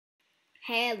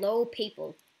Hello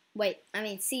people.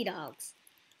 Sea dogs.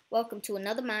 Welcome to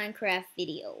another Minecraft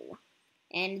video.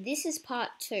 And this is part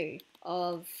 2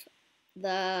 of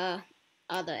the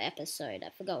other episode.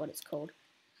 I forgot what it's called.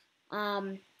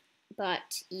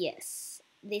 But yes,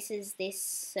 this is this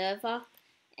server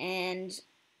and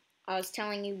I was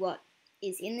telling you what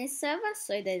is in this server.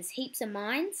 So there's heaps of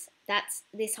mines. That's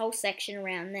this whole section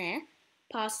around there.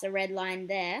 Past the red line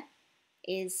there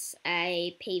is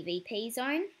a PvP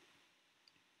zone.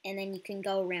 And then you can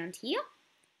go around here,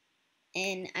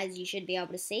 and as you should be able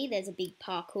to see, there's a big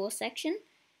parkour section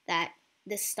that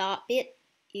the start bit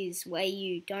is where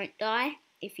you don't die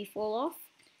if you fall off,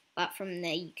 but from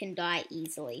there you can die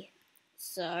easily.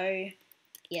 So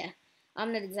yeah,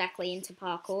 I'm not exactly into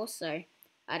parkour, so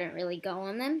I don't really go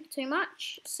on them too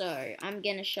much. So I'm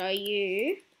gonna show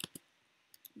you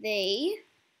the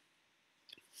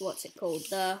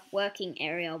the working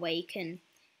area where you can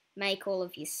make all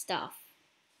of your stuff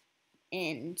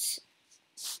and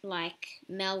like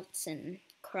melt and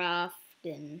craft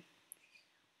and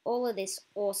all of this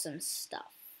awesome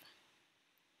stuff.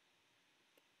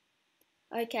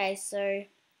 Okay, so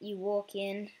you walk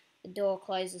in, the door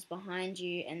closes behind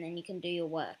you, and then you can do your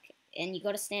work. And you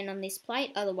got to stand on this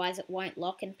plate, otherwise it won't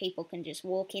lock and people can just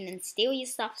walk in and steal your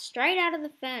stuff straight out of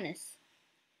the furnace.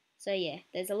 So yeah,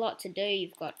 there's a lot to do.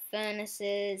 You've got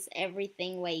furnaces,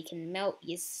 everything where you can melt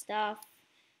your stuff.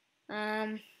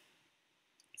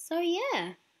 So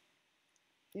yeah,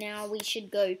 now we should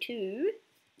go to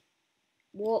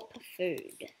warp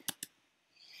food.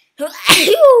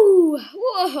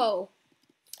 Whoa,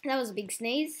 that was a big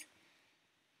sneeze.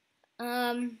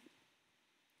 Oh,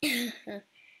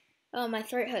 my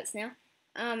throat hurts now.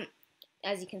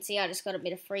 As you can see, I just got a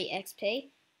bit of free XP.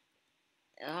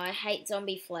 Oh, I hate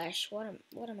zombie flesh. What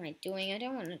am I doing? I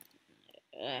don't want to.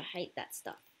 I hate that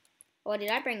stuff. Oh, did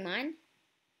I bring mine?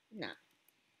 No.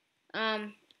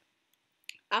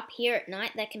 Up here at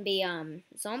night there can be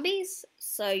zombies,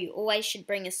 so you always should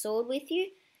bring a sword with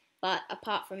you. But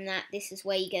apart from that, this is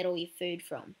where you get all your food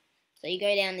from. So you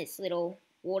go down this little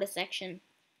water section,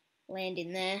 land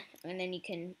in there, and then you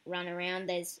can run around.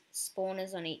 There's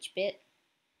spawners on each bit.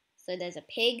 So there's a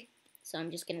pig, so I'm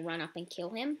just going to run up and kill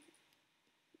him.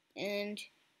 And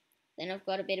then I've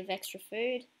got a bit of extra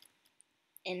food.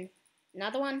 And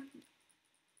another one.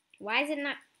 Why is it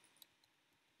not?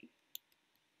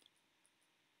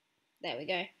 There we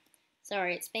go.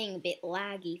 Sorry, it's being a bit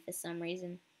laggy for some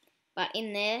reason. But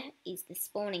in there is the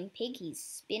spawning pig. He's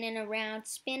spinning around,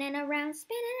 spinning around,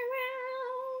 spinning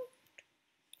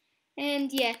around.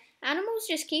 And yeah, animals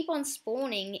just keep on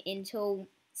spawning until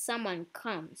someone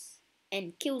comes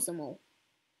and kills them all.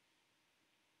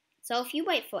 So if you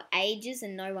wait for ages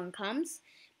and no one comes,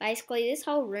 basically this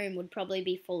whole room would probably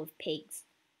be full of pigs.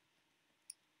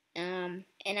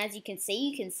 And as you can see,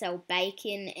 you can sell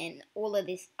bacon and all of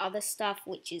this other stuff,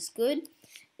 which is good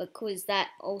because that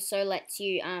also lets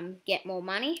you get more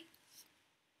money.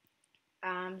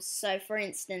 So for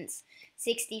instance,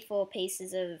 64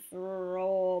 pieces of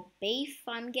raw beef,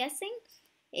 I'm guessing,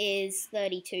 is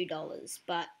 $32,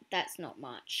 but that's not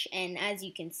much. And as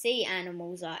you can see,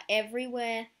 animals are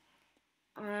everywhere.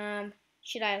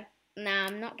 Should I? Nah,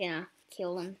 I'm not gonna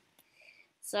kill them.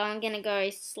 So I'm gonna go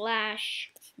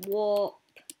 /warp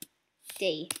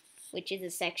D, which is a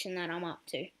section that I'm up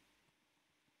to.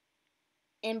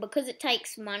 And because it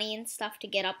takes money and stuff to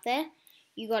get up there,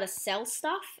 you gotta sell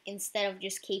stuff instead of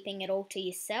just keeping it all to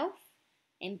yourself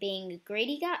and being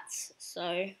greedy guts.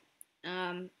 So,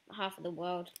 half of the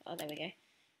world. Oh, there we go.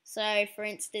 So, for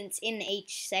instance, in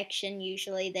each section,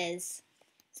 usually there's.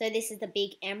 So, this is the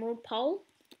big emerald pole,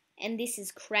 and this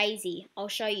is crazy. I'll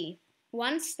show you.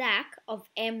 One stack of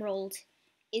emerald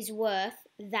is worth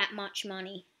that much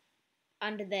money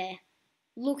under there.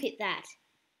 Look at that.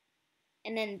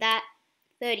 And then that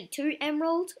 32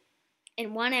 emerald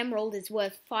and one emerald is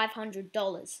worth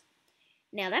 $500.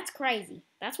 Now that's crazy.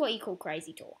 That's what you call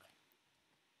crazy talk.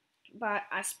 But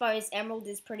I suppose emerald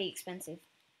is pretty expensive.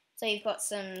 So you've got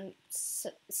some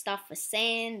stuff for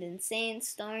sand and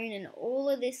sandstone and all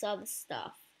of this other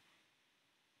stuff.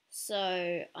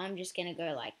 So I'm just going to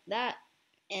go like that.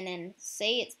 And then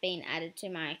see, it's been added to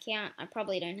my account. I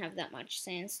probably don't have that much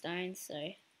sandstone, so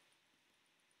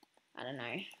I don't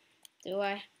know. Do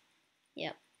I?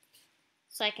 Yep.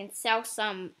 So I can sell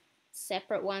some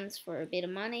separate ones for a bit of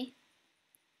money.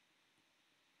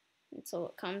 And so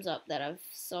it comes up that I've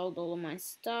sold all of my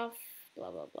stuff.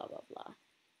 Blah, blah, blah, blah, blah.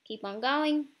 Keep on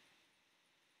going.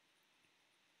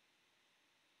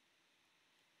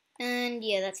 And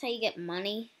yeah, that's how you get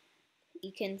money.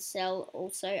 You can sell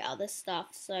also other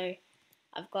stuff. So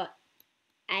I've got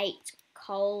 8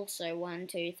 coal, so 1,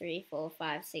 2, 3, 4,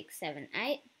 5, 6, 7,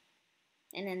 8,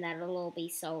 and then that'll all be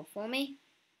sold for me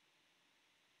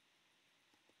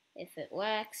if it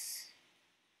works.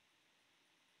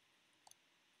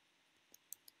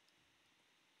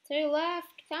 2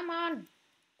 left, come on,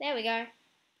 there we go.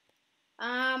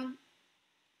 And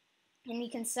you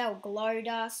can sell glow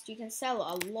dust, you can sell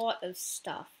a lot of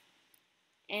stuff,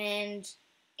 and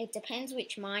it depends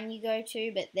which mine you go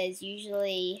to, but there's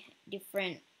usually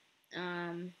different,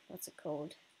 what's it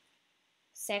called,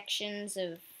 sections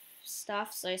of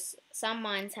stuff. So some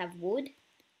mines have wood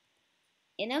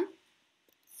in them,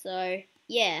 so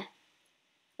yeah,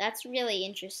 that's really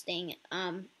interesting.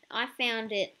 I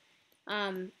found it,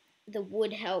 the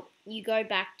wood help you go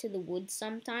back to the wood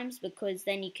sometimes, because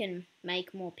then you can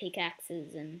make more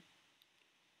pickaxes and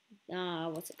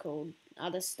what's it called,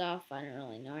 other stuff, I don't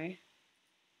really know.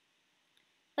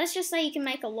 Let's just say you can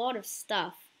make a lot of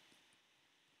stuff.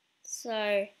 So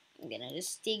I'm gonna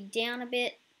just dig down a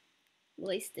bit. At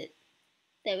least it,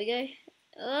 there we go.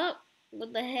 Oh,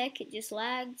 what the heck, it just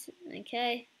lagged.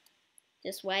 Okay,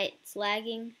 just wait, it's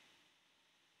lagging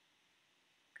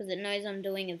because it knows I'm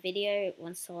doing a video. It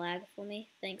wants to lag for me.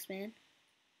 Thanks, man.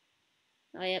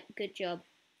 Oh, yep, good job.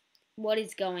 What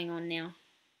is going on now?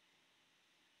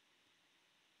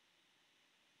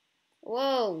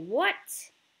 Whoa, what?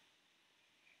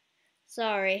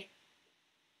 Sorry.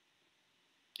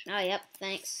 Oh, yep,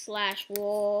 thanks.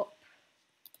 /warp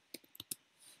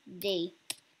D.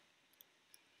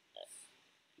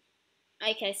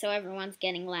 Okay, so everyone's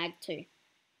getting lagged too.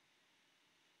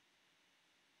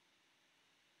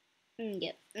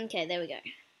 Yep, okay, there we go.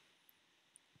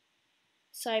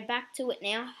 So back to it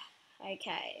now.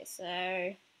 Okay,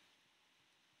 so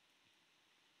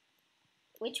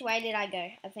which way did I go?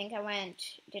 I think I went,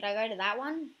 did I go to that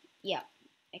one? Yep,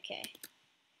 okay.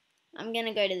 I'm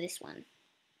gonna go to this one.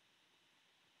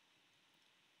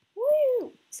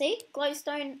 Woo! See,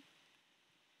 glowstone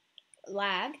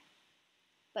lag,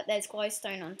 but there's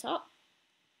glowstone on top,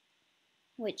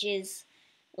 which is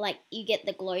like you get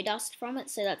the glow dust from it,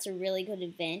 so that's a really good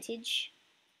advantage.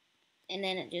 And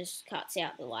then it just cuts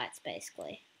out the lights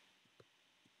basically.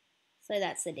 So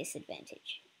that's the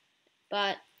disadvantage.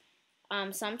 But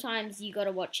sometimes you got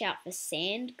to watch out for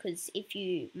sand, because if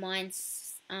you mine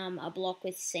a block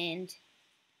with sand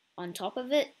on top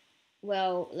of it,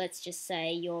 well, let's just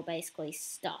say you're basically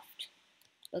stuffed,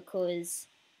 because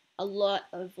a lot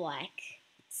of like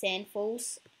sand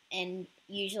falls and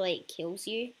usually it kills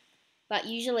you, but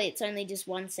usually it's only just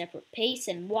one separate piece.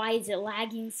 And why is it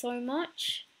lagging so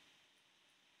much?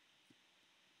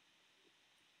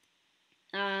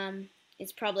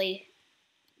 It's probably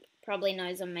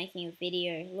knows I'm making a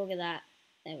video. Look at that.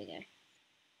 There we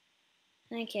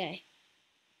go. Okay.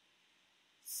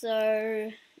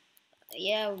 So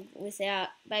yeah,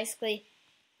 basically,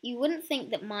 you wouldn't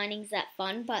think that mining's that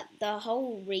fun, but the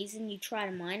whole reason you try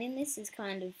to mine in this is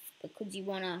kind of because you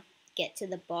want to get to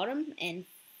the bottom and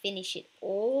finish it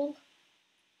all,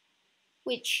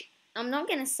 which I'm not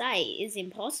going to say is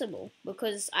impossible,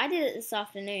 because I did it this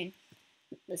afternoon.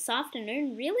 This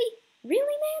afternoon? Really? Really,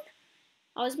 man?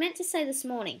 I was meant to say this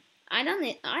morning. I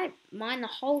mined the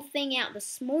whole thing out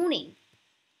this morning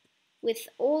with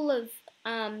all of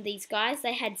these guys.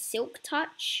 They had silk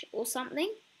touch or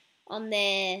something on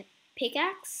their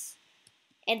pickaxe,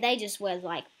 and they just were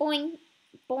like boing,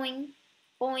 boing,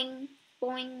 boing,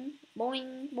 boing,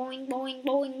 boing, boing, boing,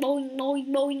 boing, boing, boing,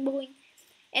 boing, boing,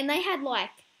 and they had like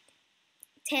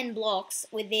 10 blocks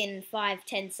within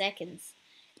 5-10 seconds.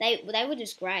 They were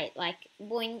just great, like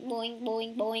boing, boing,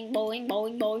 boing, boing, boing,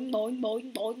 boing, boing, boing,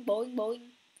 boing, boing, boing, boing.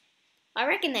 I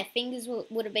reckon their fingers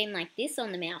would have been like this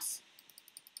on the mouse.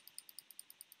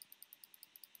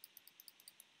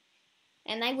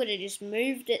 And they would have just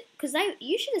moved it, because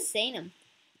you should have seen them.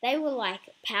 They were like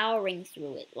powering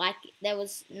through it, like there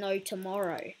was no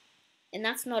tomorrow. And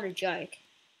that's not a joke.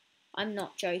 I'm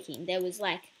not joking. They were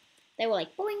like boing,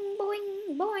 boing,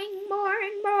 boing, boing,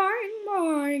 boing,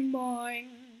 boing, boing.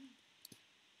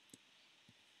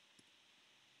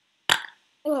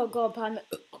 Oh god,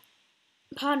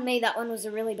 pardon me, that one was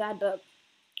a really bad burp.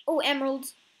 Oh,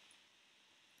 emeralds.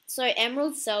 So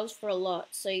emerald sells for a lot,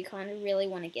 so you kind of really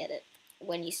want to get it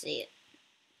when you see it.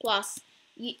 Plus,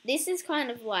 this is kind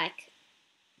of like,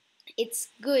 it's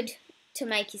good to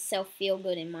make yourself feel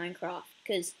good in Minecraft,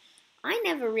 because I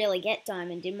never really get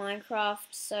diamond in Minecraft,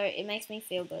 so it makes me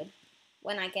feel good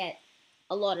when I get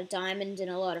a lot of diamond and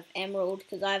a lot of emerald,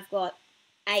 because I've got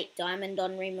 8 diamond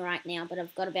on rim right now, but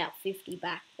I've got about 50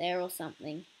 back there or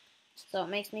something, so it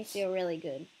makes me feel really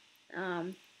good.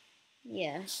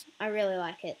 Yeah, I really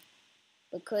like it,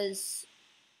 because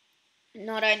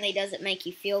not only does it make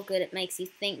you feel good, it makes you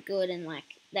think good, and like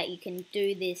that you can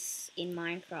do this in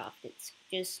Minecraft.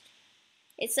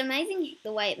 It's amazing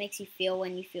the way it makes you feel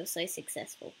when you feel so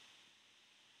successful.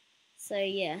 So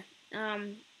yeah,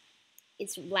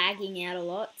 it's lagging out a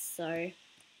lot, so I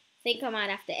think I might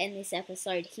have to end this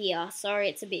episode here. Sorry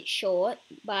it's a bit short,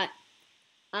 but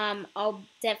I'll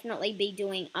definitely be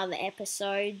doing other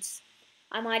episodes.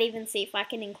 I might even see if I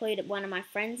can include one of my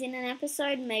friends in an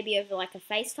episode, maybe over like a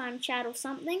FaceTime chat or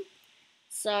something.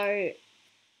 So,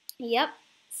 yep,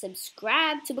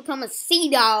 subscribe to become a Sea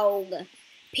Dog.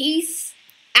 Peace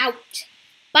out.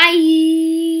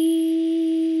 Bye.